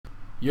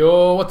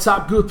Yo, what's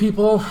up, good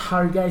people? How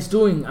are you guys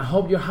doing? I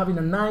hope you're having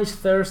a nice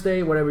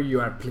Thursday wherever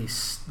you are.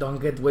 Please don't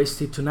get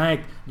wasted tonight.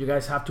 You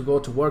guys have to go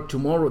to work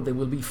tomorrow. There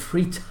will be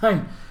free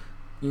time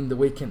in the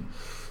weekend.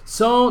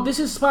 So this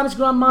is Spanish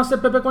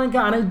Grandmaster Pepe Cuenca,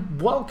 and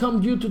I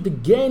welcome you to the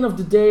game of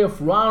the day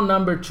of round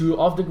number 2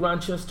 of the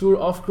Grand Chess Tour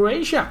of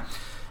Croatia.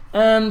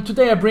 And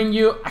today I bring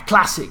you a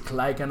classic,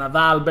 like a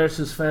Nadal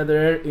versus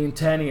Federer in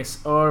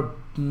tennis, or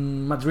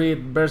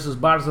Madrid versus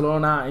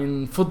Barcelona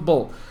in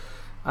football.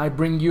 I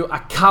bring you a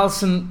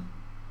Carlsen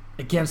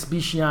against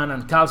Vishy,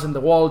 and Carlsen, the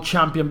world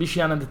champion,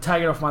 Vishy and the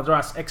Tiger of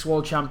Madras,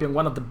 ex-world champion,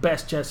 one of the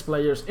best chess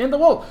players in the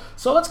world.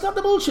 So let's cut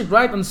the bullshit,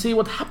 right, and see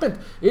what happened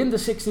in the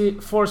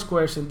 64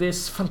 squares in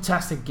this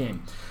fantastic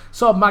game.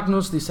 So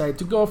Magnus decided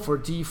to go for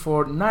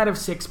d4, knight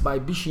f6 by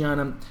Vishy,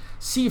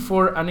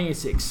 c4 and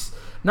e6.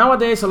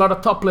 Nowadays, a lot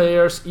of top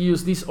players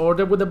use this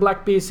order with the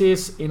black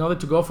pieces in order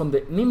to go from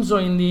the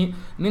Nimzo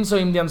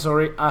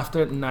Indian,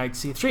 after knight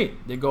c3.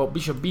 They go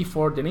bishop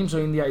b4. The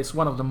Nimzo India is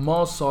one of the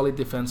most solid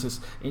defenses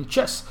in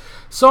chess.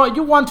 So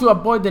you want to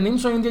avoid the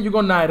Nimzo India, you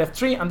go knight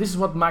f3, and this is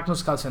what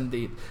Magnus Carlsen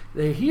did.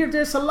 Here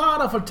there's a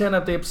lot of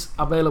alternatives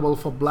available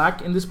for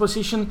black in this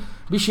position.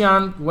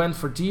 Vishy went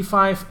for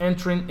d5,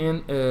 entering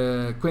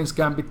in Queen's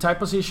Gambit type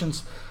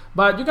positions.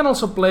 But you can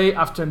also play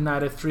after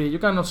knight f3. You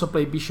can also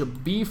play bishop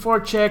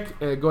b4 check,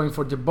 going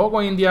for the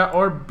Bogo India,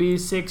 or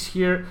b6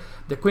 here,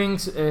 the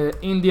Queen's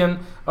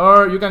Indian,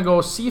 or you can go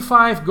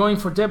c5, going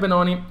for the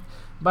Benoni.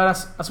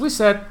 But as we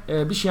said,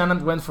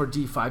 Vishy went for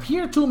d5.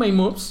 Here, two main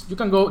moves. You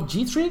can go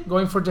g3,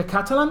 going for the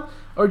Catalan,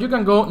 or you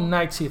can go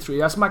knight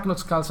c3, as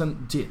Magnus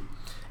Carlsen did.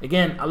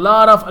 Again, a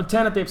lot of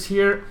alternatives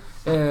here.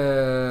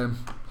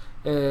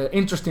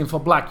 Interesting for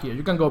black here.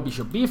 You can go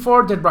bishop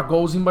b4, the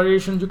Ragozin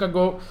variation. You can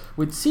go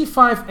with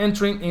c5,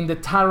 entering in the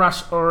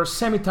Tarrasch or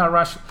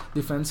semi-Tarrasch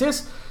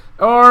defenses,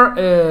 or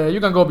you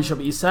can go bishop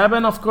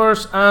e7, of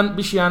course, and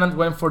Vishy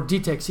went for d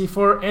takes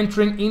c4,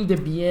 entering in the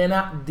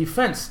Vienna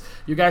defense.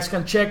 You guys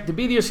can check the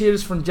video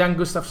series from Jan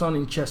Gustafsson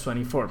in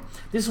Chess24.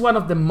 This is one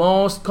of the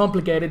most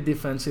complicated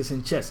defenses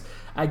in chess.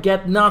 I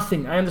get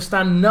nothing, I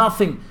understand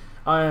nothing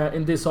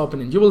in this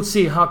opening. You will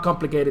see how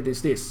complicated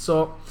is this.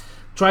 So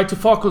try to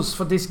focus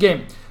for this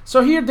game.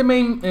 So here the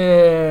main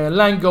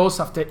line goes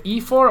after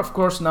e4. Of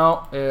course,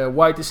 now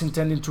white is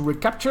intending to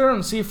recapture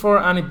on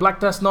c4, and if black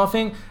does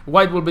nothing,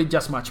 white will be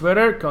just much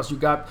better because you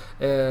got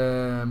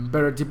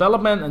better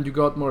development and you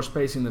got more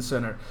space in the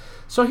center.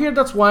 So here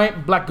that's why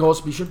black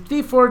goes bishop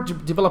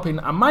d4, developing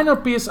a minor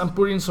piece and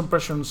putting some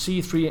pressure on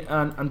c3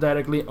 and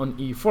directly on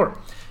e4.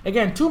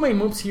 Again, two main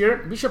moves here,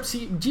 bishop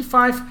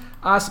g5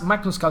 as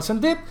Magnus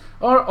Carlsen did,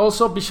 or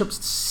also bishop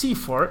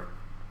c4.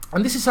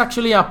 And this is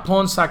actually a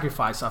pawn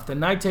sacrifice. After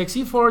knight takes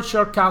e4,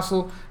 short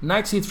castle,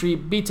 knight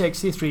c3, b takes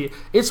c3.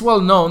 It's well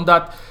known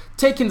that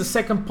taking the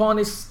second pawn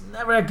is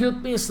never a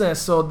good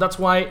business. So that's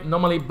why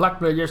normally black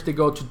players, they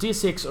go to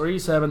d6 or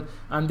e7.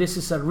 And this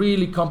is a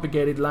really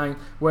complicated line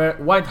where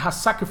white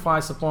has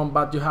sacrificed a pawn,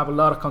 but you have a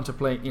lot of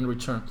counterplay in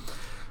return.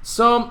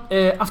 So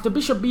after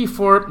bishop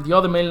b4, the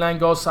other main line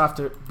goes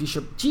after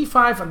bishop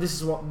g5. And this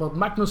is what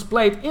Magnus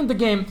played in the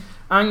game.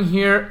 And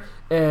here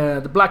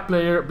the black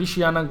player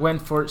Vishy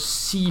went for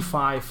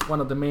c5, one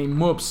of the main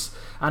moves.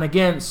 And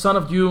again, some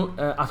of you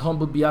at home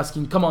would be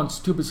asking, come on,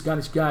 stupid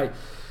Spanish guy,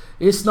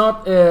 it's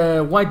not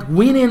white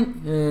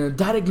winning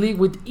directly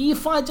with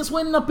e5, just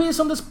winning a piece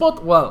on the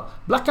spot? Well,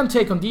 black can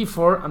take on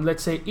d4, and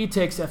let's say e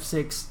takes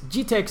f6,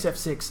 g takes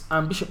f6,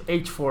 and bishop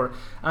h4.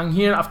 And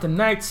here after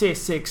knight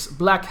c6,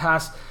 black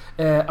has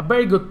a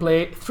very good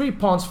play, 3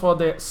 pawns for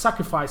the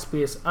sacrifice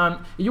piece. And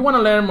if you want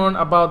to learn more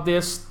about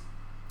this,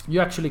 you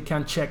actually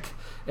can check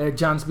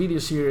Jan's video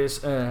series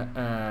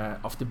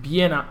of the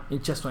Vienna in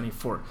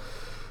Chess24.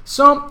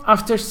 So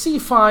after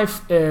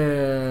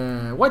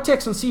c5, white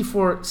takes on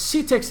c4,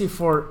 c takes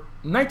e4,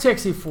 knight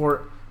takes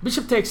e4,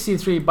 bishop takes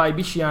c3 by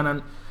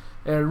Vishy,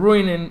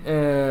 ruining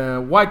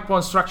white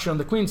pawn structure on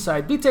the queen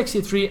side, b takes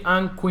e3,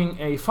 and queen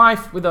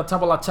a5 with a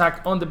double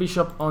attack on the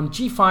bishop on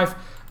g5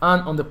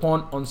 and on the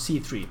pawn on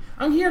c3.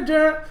 And here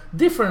there are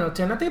different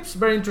alternatives,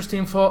 very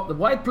interesting for the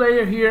white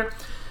player here.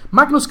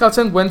 Magnus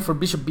Carlsen went for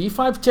bishop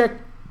b5 check,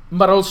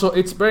 but also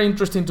it's very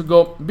interesting to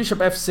go bishop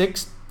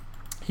f6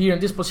 here in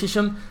this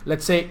position.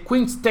 Let's say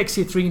queen takes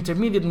c3,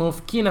 intermediate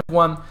move, king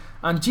f1,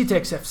 and g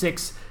takes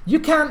f6. You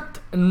can't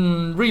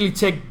really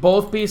take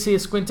both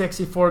pieces, queen takes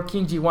c4,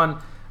 king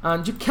g1,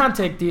 and you can't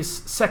take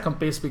this second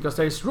piece because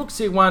there is rook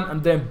c1,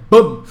 and then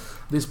boom,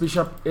 this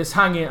bishop is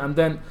hanging, and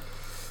then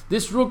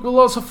this rook will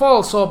also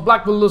fall, so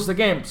black will lose the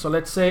game. So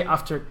let's say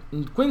after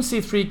queen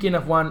c3, king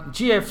f1,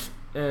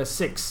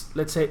 gf6,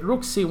 let's say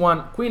rook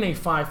c1, queen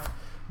a5.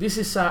 This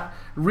is a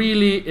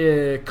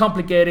really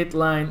complicated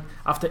line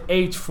after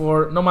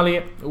h4.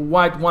 Normally,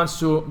 white wants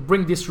to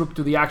bring this rook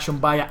to the action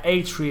via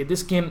h3.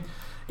 This king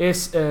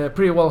is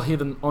pretty well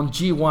hidden on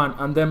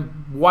g1, and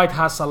then white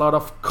has a lot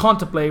of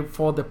counterplay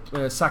for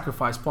the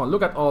sacrifice pawn.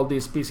 Look at all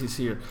these pieces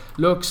here.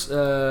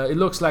 It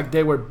looks like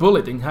they were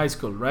bullied in high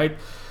school, right?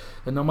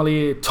 And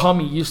normally,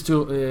 Tommy used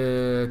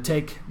to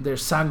take their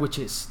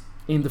sandwiches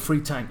in the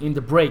free time, in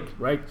the break,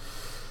 right?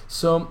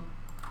 So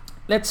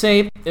let's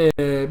say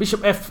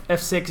bishop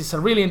f6 is a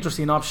really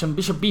interesting option.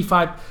 Bishop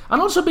b5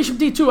 and also bishop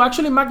d2.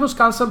 Actually, Magnus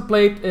Carlsen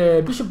played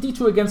bishop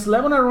d2 against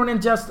Levon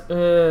Aronian just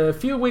a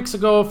few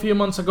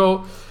months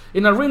ago,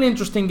 in a really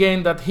interesting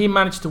game that he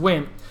managed to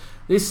win.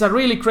 This is a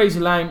really crazy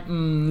line.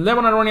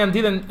 Levon Aronian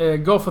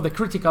didn't go for the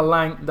critical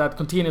line that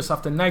continues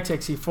after knight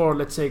takes e4.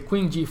 Let's say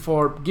queen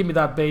g4. Give me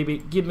that baby.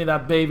 Give me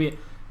that baby.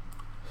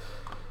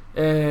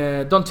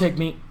 Don't take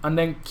me. And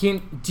then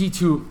king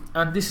d2.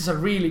 And this is a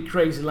really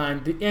crazy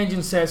line. The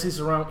engine says it's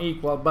around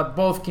equal, but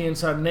both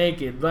kings are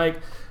naked.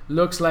 Like,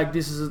 looks like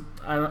this is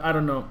I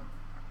don't know.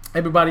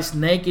 Everybody's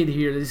naked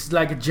here. This is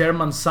like a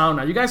German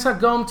sauna. You guys have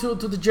gone to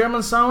the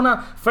German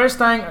sauna? First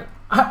time,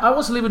 I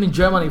was living in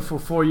Germany for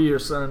 4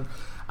 years, and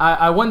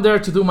I went there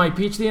to do my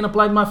PhD in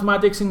applied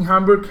mathematics in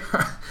Hamburg.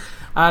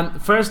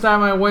 And first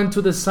time I went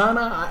to the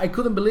sauna, I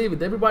couldn't believe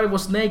it. Everybody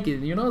was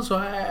naked, you know, so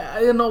I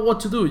didn't know what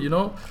to do, you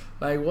know.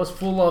 Like, it was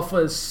full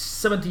of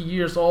 70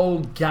 years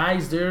old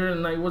guys there,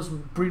 and I was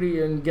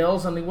pretty, and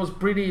girls, and it was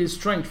pretty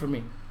strange for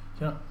me,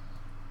 you know.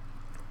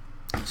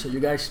 So you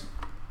guys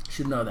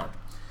should know that.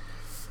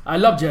 I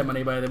love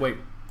Germany, by the way.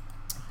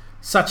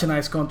 Such a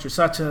nice country,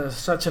 such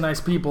a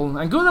nice people,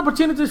 and good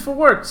opportunities for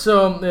work.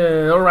 So,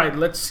 all right,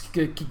 let's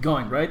keep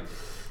going, right?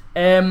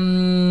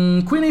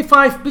 Queen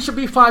a5, bishop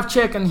b5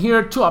 check, and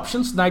here two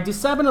options: knight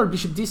d7 or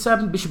bishop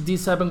d7. Bishop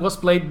d7 was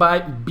played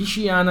by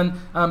Vishy, Anand,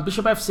 and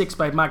bishop f6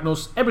 by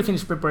Magnus. Everything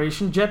is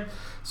preparation jet.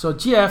 So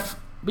gf,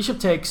 bishop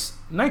takes,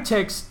 knight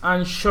takes,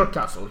 and short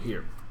castle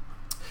here.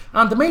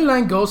 And the main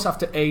line goes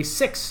after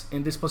a6.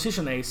 In this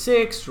position,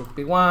 a6, rook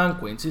b1,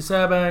 queen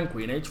c7,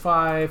 queen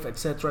h5,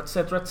 etc,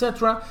 etc,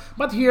 etc.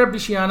 But here,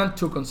 Vishy Anand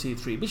took on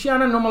c3. Vishy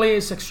Anand normally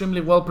is extremely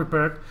well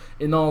prepared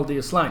in all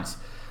these lines.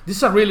 This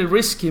is a really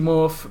risky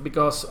move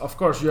because, of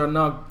course, you are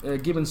now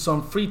given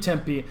some free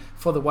tempi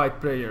for the white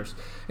players.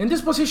 In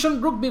this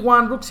position, rook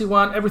b1, rook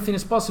c1, everything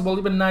is possible,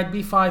 even knight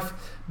b5.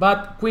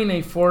 But queen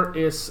a4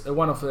 is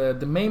one of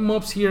the main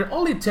moves here.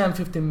 Only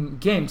 10-15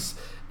 games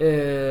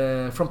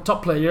from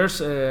top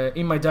players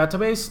in my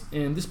database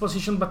in this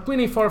position, but queen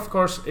a4 of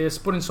course is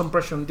putting some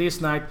pressure on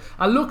this knight,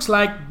 and looks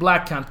like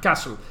black can't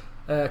castle,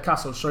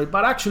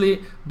 but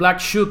actually black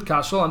should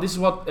castle, and this is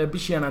what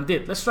Vishy Anand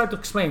did. Let's try to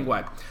explain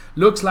why.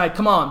 Looks like,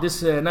 come on,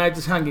 this knight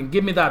is hanging,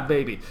 give me that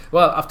baby.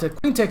 Well, after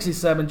queen takes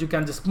e7, you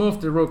can just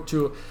move the rook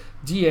to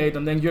d8,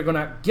 and then you're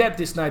gonna get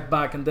this knight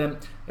back, and then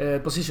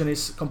position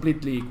is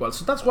completely equal.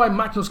 So that's why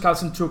Magnus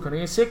Carlsen took on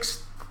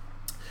e6,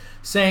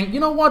 saying, you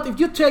know what, if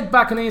you take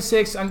back on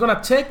a6, I'm gonna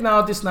take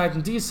now this knight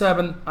on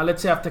d7, and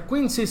let's say after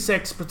queen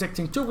c6,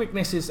 protecting two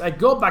weaknesses, I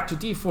go back to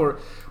d4,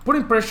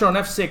 putting pressure on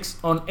f6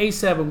 on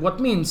a7, what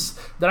means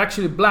that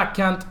actually black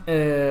can't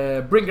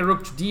bring a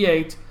rook to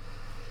d8.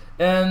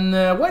 And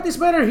white is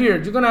better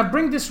here. You're gonna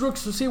bring this rook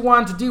to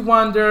c1, to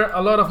d1. There are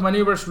a lot of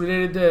maneuvers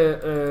related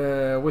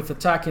with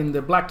attacking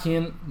the black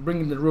king,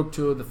 bringing the rook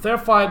to the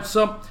third file.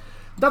 So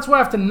that's why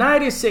after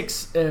knight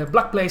e6,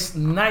 black plays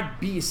knight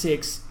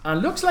b6,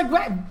 and looks like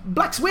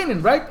black's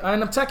winning, right?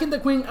 I'm attacking the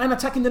queen, I'm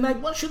attacking the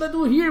knight. What should I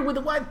do here with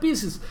the white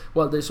pieces?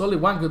 Well, there's only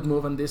one good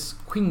move, and this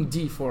queen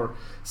d4,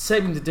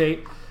 saving the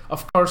day.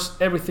 Of course,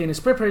 everything is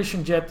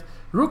preparation jet.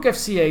 Rook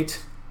fc8,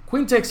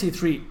 queen takes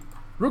e3,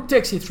 rook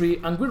takes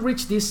e3, and we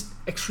reach this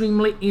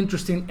extremely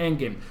interesting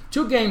endgame.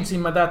 Two games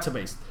in my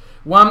database,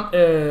 one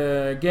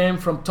game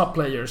from top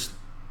players,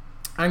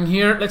 and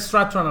here let's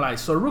try to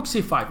analyze. So rook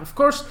c5, of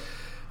course.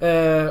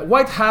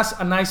 White has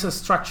a nicer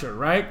structure,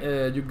 right?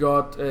 You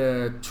got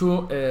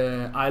two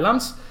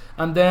islands,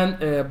 and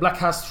then black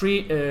has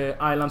three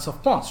islands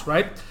of pawns,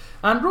 right?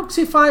 And rook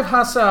c5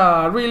 has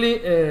a really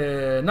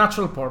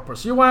natural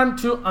purpose. You want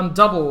to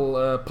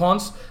undouble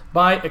pawns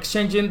by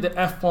exchanging the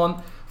f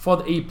pawn for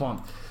the e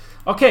pawn.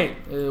 Okay,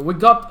 we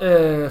got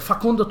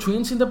Facundo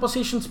twins in the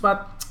positions,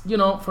 but you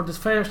know, for the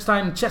first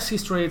time in chess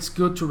history, it's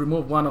good to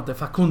remove one of the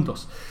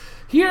Facundos.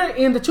 Here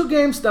in the two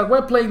games that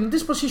were played in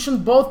this position,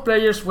 both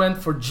players went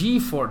for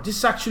g4. This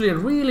is actually a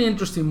really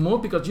interesting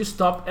move because you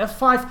stop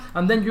f5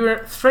 and then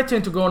you're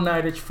threatening to go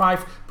knight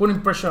h5,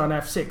 putting pressure on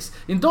f6.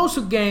 In those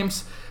two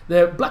games,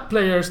 the black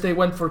players, they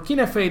went for king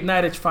f8,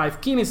 knight h5,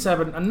 king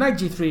e7, and knight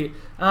g3,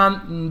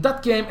 and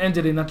that game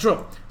ended in a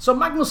draw. So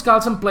Magnus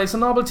Carlsen plays a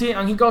novelty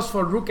and he goes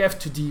for rook f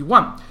to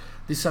d1.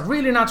 This is a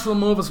really natural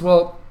move as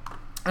well.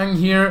 And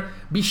here,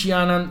 Vishy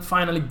Anand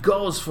finally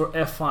goes for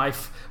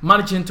f5,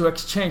 managing to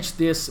exchange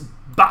this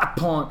bad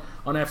pawn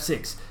on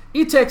f6.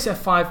 He takes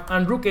f5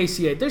 and rook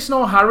ac8. There's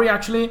no hurry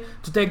actually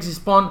to take this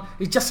pawn.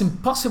 It's just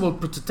impossible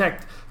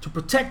to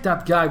protect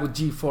that guy with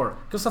g4.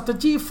 Because after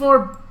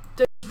g4,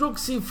 there's rook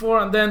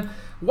c4, and then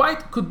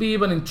white could be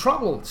even in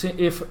trouble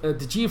if the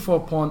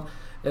g4 pawn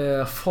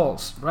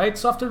falls, right?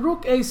 So after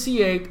rook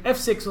ac8,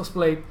 f6 was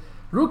played,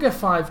 rook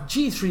f5,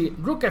 g3,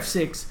 rook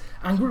f6,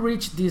 and we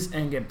reach this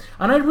endgame.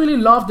 And I really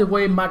love the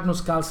way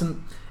Magnus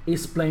Carlsen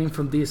is playing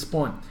from this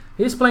point.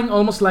 he's playing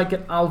almost like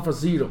an alpha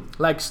zero,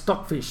 like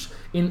stockfish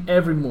in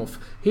every move.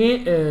 He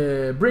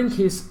bring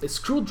his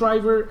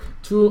screwdriver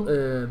to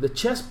the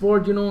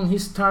chessboard, you know, and he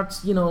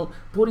starts, you know,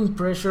 putting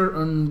pressure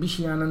on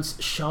Vishy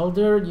Anand's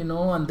shoulder, you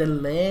know, and the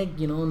leg,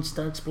 you know, and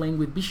starts playing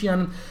with Vishy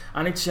Anand,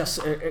 and it's just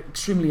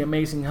extremely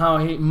amazing how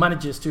he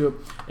manages to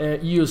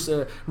use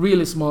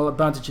really small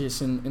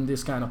advantages in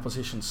this kind of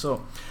positions.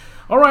 So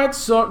alright,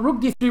 so rook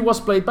d3 was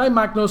played by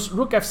Magnus,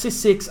 rook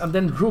f6, and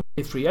then rook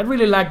a3. I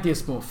really like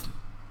this move.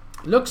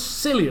 Looks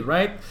silly,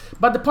 right?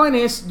 But the point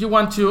is, you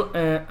want to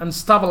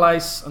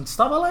unstabilize,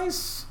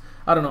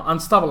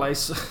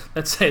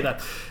 let's say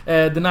that,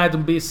 the knight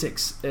on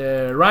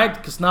b6, right?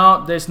 Because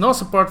now there's no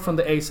support from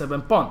the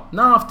a7 pawn.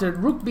 Now after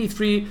rook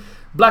b3,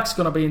 black's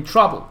gonna be in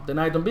trouble. The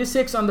knight on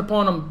b6 and the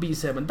pawn on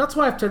b7. That's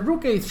why after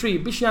rook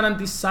a3, Vishy Anand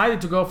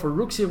decided to go for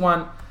rook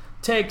c1,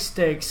 takes,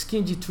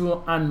 king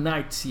g2, and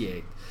knight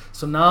c8.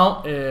 So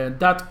now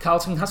that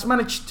Carlsen has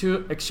managed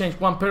to exchange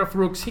one pair of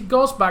rooks, he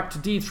goes back to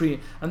d3,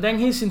 and then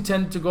he's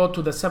intended to go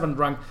to the 7th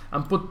rank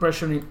and put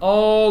pressure in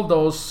all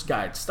those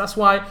guides. That's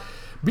why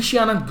Vishy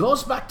Anand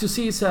goes back to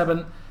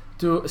c7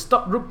 to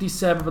stop rook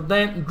d7, but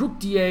then rook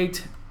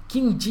d8,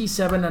 king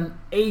g7, and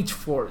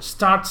h4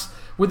 starts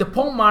with the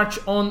pawn march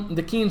on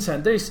the king's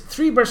end. There is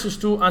 3 versus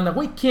 2 and a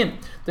weak king.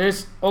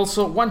 There's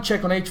also one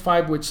check on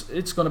h5, which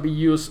it's going to be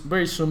used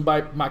very soon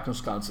by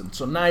Magnus Carlsen.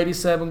 So knight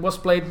e7 was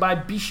played by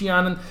Vishy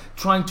Anand,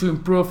 trying to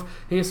improve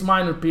his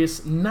minor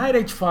piece. Knight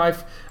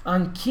h5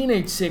 and king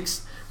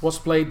h6 was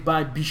played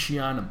by Vishy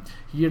Anand.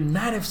 Here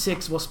knight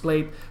f6 was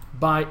played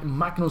by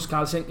Magnus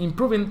Carlsen,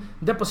 improving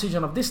the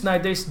position of this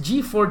knight. There's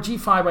g4,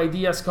 g5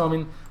 ideas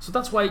coming, so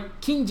that's why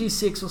king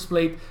g6 was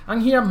played.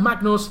 And here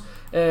Magnus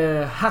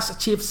has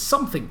achieved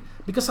something,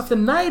 because after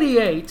knight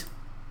e8,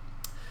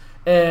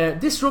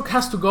 this rook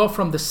has to go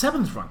from the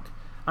 7th rank.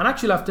 And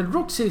actually after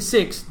rook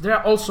c6, there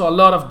are also a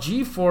lot of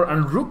g4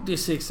 and rook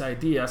d6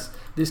 ideas.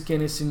 This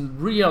king is in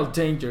real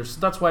danger, so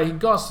that's why he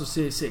goes to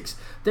c6.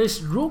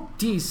 There's rook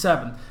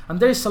d7, and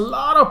there's a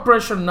lot of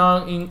pressure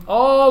now in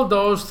all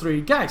those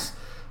 3 guys.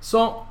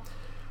 So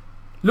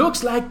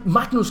looks like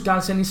Magnus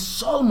Carlsen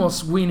is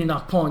almost winning a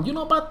pawn, you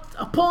know, but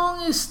a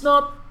pawn is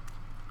not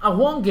a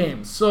one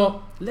game.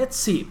 So let's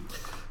see.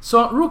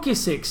 So rook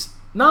e6.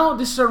 Now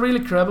this is a really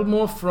clever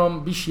move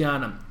from Vishy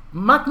Anand.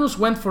 Magnus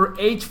went for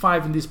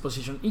h5 in this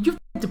position. If you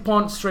take the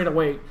pawn straight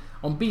away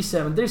on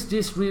b7, there's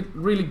this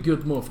really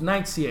good move,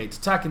 knight c8,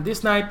 attacking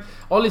this knight.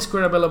 Only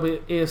square available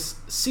is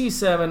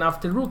c7.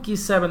 After rook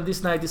e7,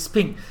 this knight is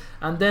ping,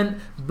 and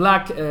then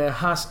black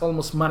has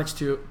almost managed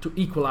to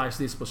equalize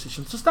this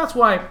position. So that's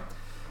why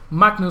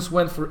Magnus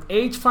went for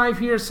h5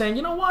 here, saying,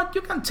 you know what,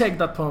 you can take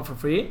that pawn for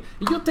free.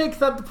 If you take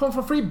that pawn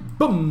for free,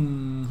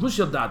 boom, who's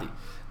your daddy?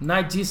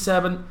 Knight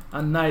g7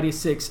 and knight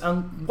e6,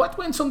 and white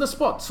wins on the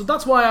spot. So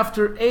that's why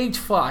after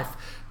h5,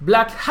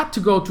 black had to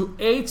go to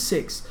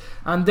h6,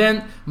 and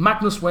then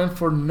Magnus went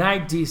for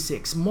knight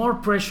d6. More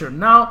pressure.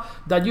 Now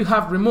that you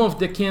have removed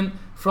the king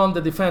from the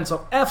defense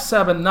of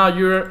f7, now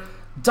you're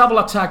double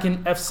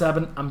attacking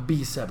f7 and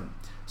b7.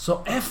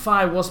 So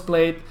f5 was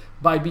played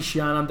by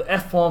Vishy Anand. The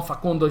f pawn,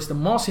 Facundo, is the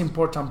most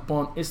important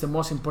pawn, is the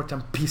most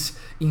important piece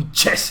in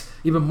chess,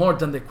 even more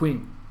than the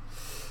queen.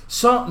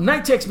 So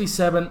knight takes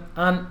b7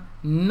 and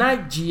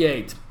knight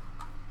g8.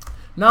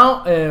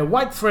 Now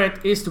white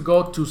threat is to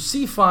go to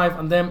c5,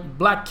 and then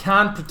black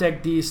can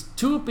protect these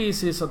 2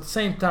 pieces at the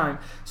same time.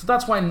 So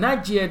that's why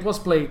knight g8 was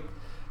played.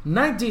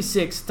 Knight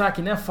d6,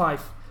 attacking f5,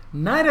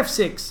 knight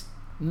f6,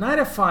 knight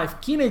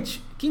f5,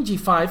 king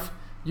g5.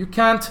 You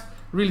can't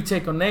really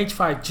take on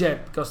h5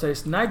 yet because there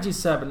is knight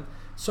g7.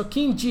 So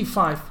king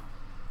g5,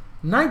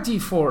 knight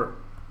d4,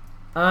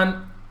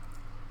 and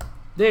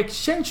they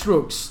exchange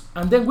rooks,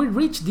 and then we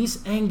reach this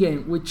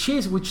endgame, which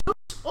looks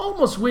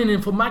almost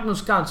winning for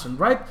Magnus Carlsen,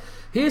 right?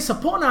 He is a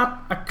pawn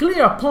up, a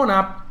clear pawn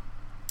up,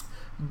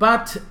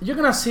 but you're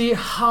gonna see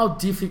how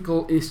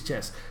difficult is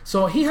chess.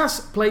 So he has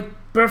played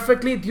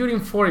perfectly during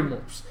 40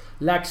 moves,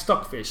 like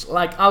Stockfish,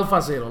 like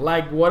Alpha Zero,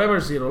 like whatever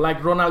Zero, like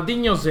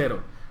Ronaldinho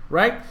Zero,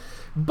 right?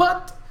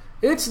 But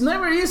it's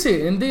never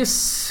easy in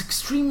this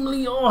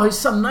extremely,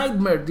 it's a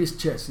nightmare, this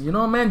chess. You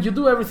know, man, you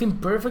do everything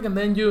perfect, and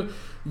then you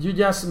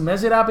just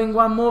mess it up in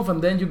one move,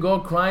 and then you go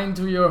crying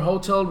to your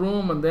hotel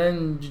room, and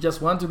then you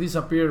just want to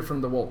disappear from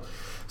the wall.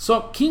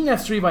 So king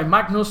f3 by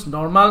Magnus,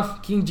 normal.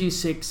 King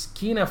g6,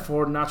 king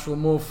f4, natural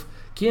move.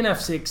 King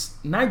f6,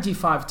 knight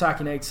g5,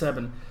 attacking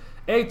h7,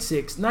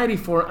 h6, knight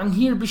e4, and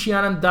here Vishy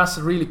Anand does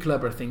a really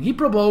clever thing. He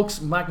provokes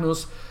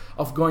Magnus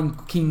of going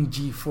king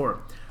g4.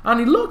 And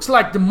it looks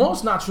like the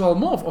most natural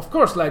move, of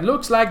course. Like,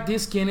 looks like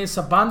this king is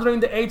abandoning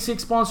the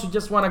h6 pawn, so you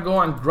just want to go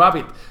and grab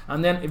it.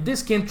 And then if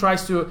this king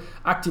tries to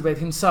activate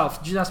himself,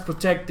 you just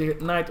protect the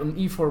knight on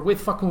e4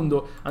 with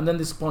Facundo, and then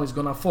this pawn is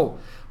gonna fall.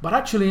 But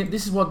actually,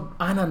 this is what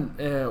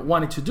Anand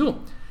wanted to do.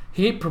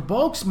 He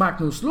provokes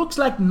Magnus. Looks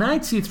like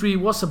knight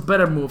c3 was a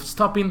better move,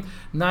 stopping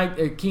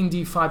knight king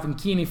d5 and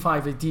king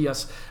e5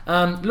 ideas.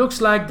 Looks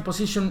like the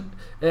position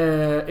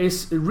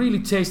is really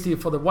tasty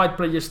for the white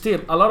player.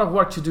 Still a lot of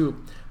work to do.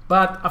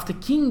 But after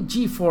king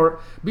g4,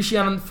 Vishy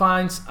Anand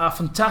finds a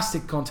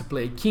fantastic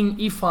counterplay. King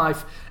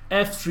e5,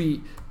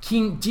 f3,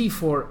 king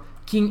g4,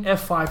 king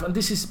f5, and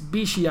this is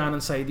Vishy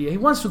Anand's idea. He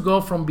wants to go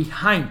from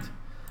behind,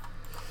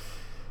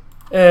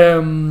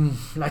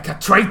 like a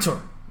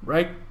traitor,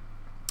 right?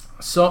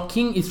 So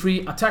king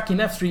e3, attacking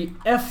f3,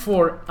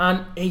 f4,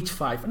 and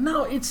h5.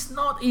 Now it's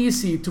not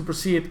easy to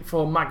proceed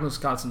for Magnus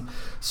Carlsen.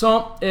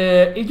 So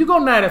if you go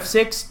knight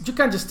f6, you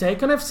can just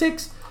take on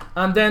f6,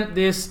 and then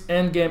this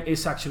endgame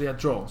is actually a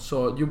draw.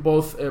 So you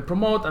both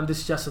promote, and this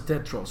is just a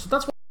dead draw. So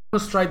that's why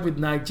Magnus tried with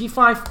knight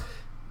g5,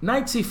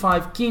 knight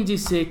c5, king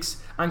g6,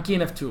 and king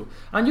f2.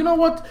 And you know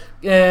what?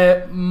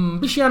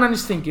 Vishy Anand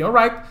is thinking, all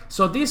right,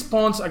 so these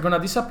pawns are gonna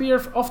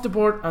disappear off the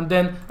board, and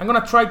then I'm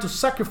gonna try to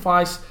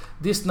sacrifice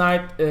this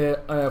knight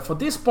for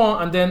this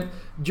pawn, and then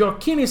your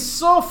king is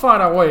so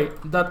far away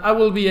that I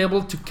will be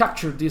able to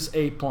capture this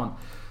a pawn,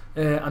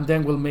 and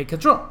then we'll make a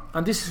draw.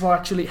 And this is what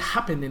actually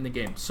happened in the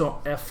game.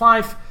 So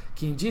f5,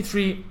 king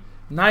g3,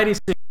 knight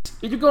e6.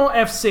 If you go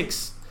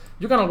f6,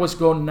 you can always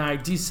go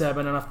knight d7,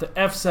 and after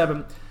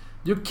f7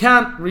 you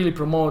can't really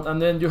promote,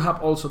 and then you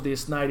have also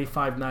this knight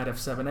e5, knight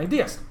f7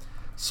 ideas.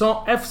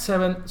 So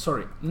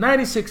knight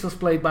e6 was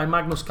played by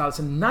Magnus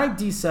Carlsen, knight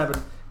d7,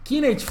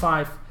 king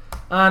h5,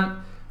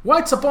 and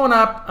white's a pawn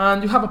up,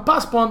 and you have a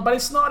pass pawn, but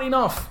it's not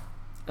enough.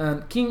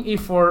 And king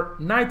e4,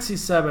 knight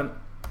c7,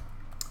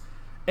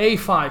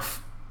 a5,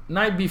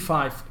 knight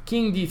b5,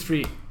 king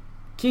d3,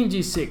 king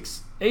g6,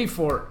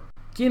 a4,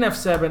 king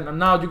f7, and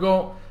now you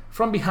go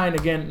from behind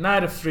again,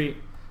 knight f3,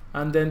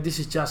 and then this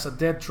is just a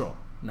dead draw.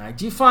 Knight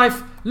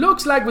g5.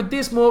 Looks like with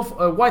this move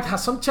white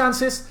has some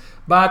chances,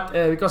 but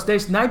because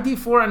there's knight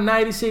d4 and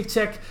knight e6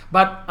 check,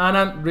 but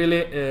Anand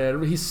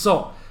really he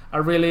saw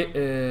a really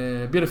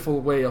beautiful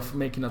way of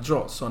making a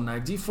draw. So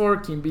knight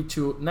d4, king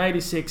b2, knight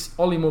e6,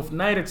 only move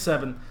knight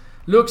h7.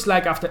 Looks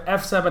like after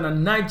f7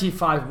 and knight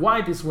g5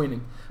 white is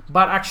winning,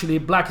 but actually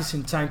black is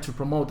in time to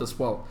promote as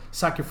well,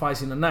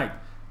 sacrificing a knight.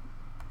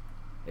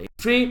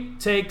 a3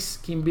 takes,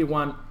 king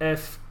b1,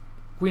 f,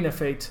 queen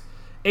f8,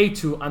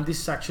 a2, and this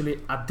is actually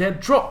a dead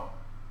draw.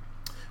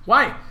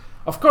 Why?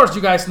 Of course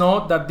you guys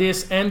know that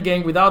this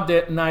endgame without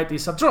the knight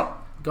is a draw,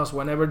 because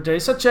whenever there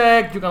is a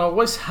check you can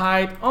always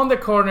hide on the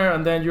corner,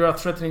 and then you are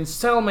threatening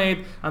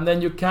stalemate, and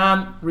then you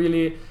can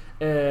really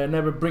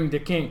never bring the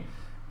king.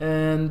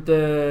 And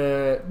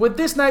with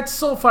this knight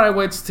so far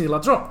away, it's still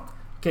a draw.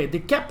 Okay, they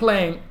kept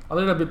playing a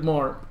little bit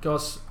more,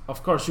 because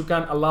of course you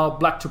can allow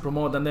black to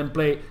promote and then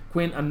play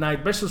queen and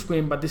knight versus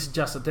queen, but this is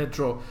just a dead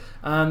draw.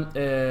 And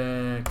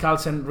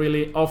Carlsen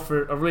really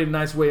offered a really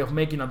nice way of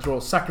making a draw,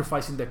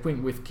 sacrificing the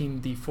queen with king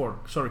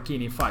d4, sorry,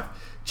 king e5.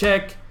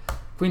 Check,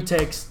 queen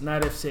takes,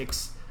 knight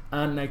f6,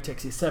 and knight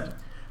takes e7.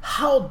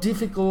 How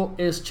difficult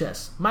is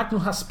chess?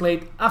 Magnus has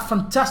played a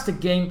fantastic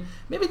game,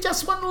 maybe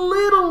just one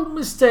little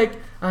mistake,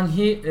 and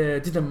he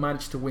didn't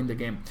manage to win the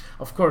game.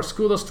 Of course,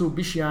 kudos to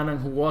Vishy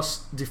Anand, who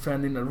was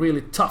defending a really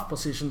tough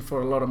position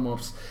for a lot of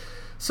moves.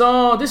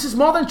 So this is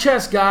Modern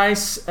Chess,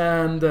 guys,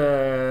 and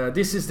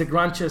this is the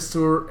Grand Chess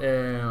Tour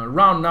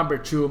round number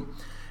 2.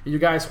 If you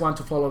guys want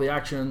to follow the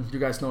action, you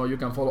guys know you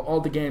can follow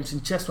all the games in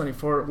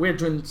Chess24. We're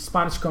doing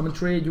Spanish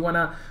commentary. You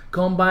wanna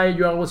come by,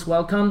 you're always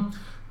welcome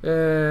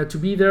to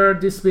be there.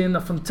 This has been a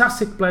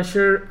fantastic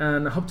pleasure,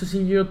 and I hope to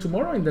see you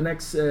tomorrow in the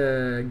next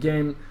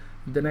game,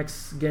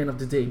 of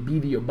the day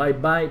video. Bye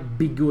bye,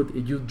 be good.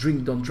 If you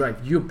drink, don't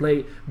drive. You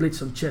play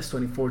Blitz on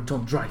Chess24,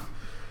 don't drive.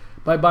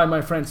 Bye bye,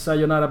 my friends.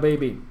 Sayonara,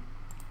 baby.